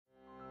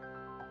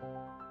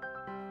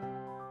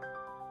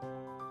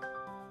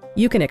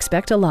You can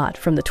expect a lot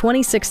from the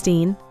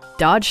 2016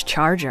 Dodge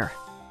Charger.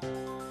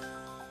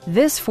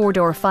 This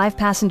four-door,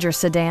 five-passenger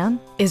sedan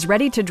is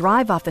ready to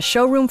drive off the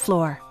showroom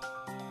floor.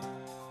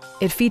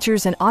 It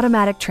features an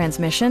automatic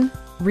transmission,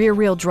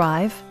 rear-wheel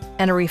drive,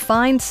 and a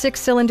refined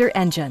six-cylinder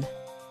engine.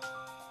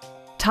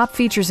 Top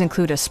features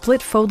include a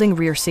split folding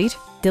rear seat,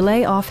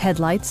 delay-off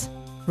headlights,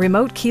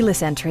 remote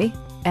keyless entry,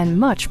 and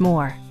much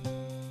more.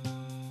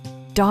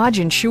 Dodge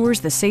ensures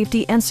the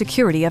safety and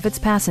security of its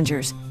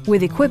passengers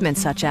with equipment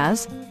such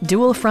as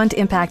dual front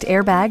impact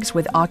airbags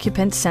with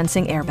occupant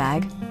sensing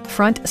airbag,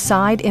 front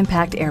side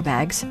impact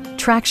airbags,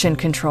 traction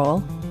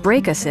control,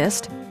 brake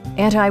assist,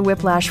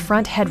 anti-whiplash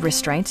front head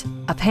restraint,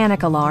 a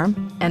panic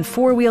alarm, and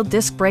four-wheel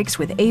disc brakes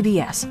with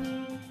ABS.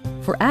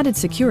 For added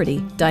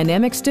security,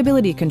 dynamic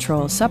stability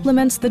control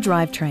supplements the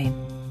drivetrain.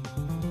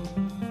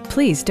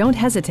 Please don't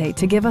hesitate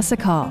to give us a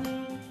call.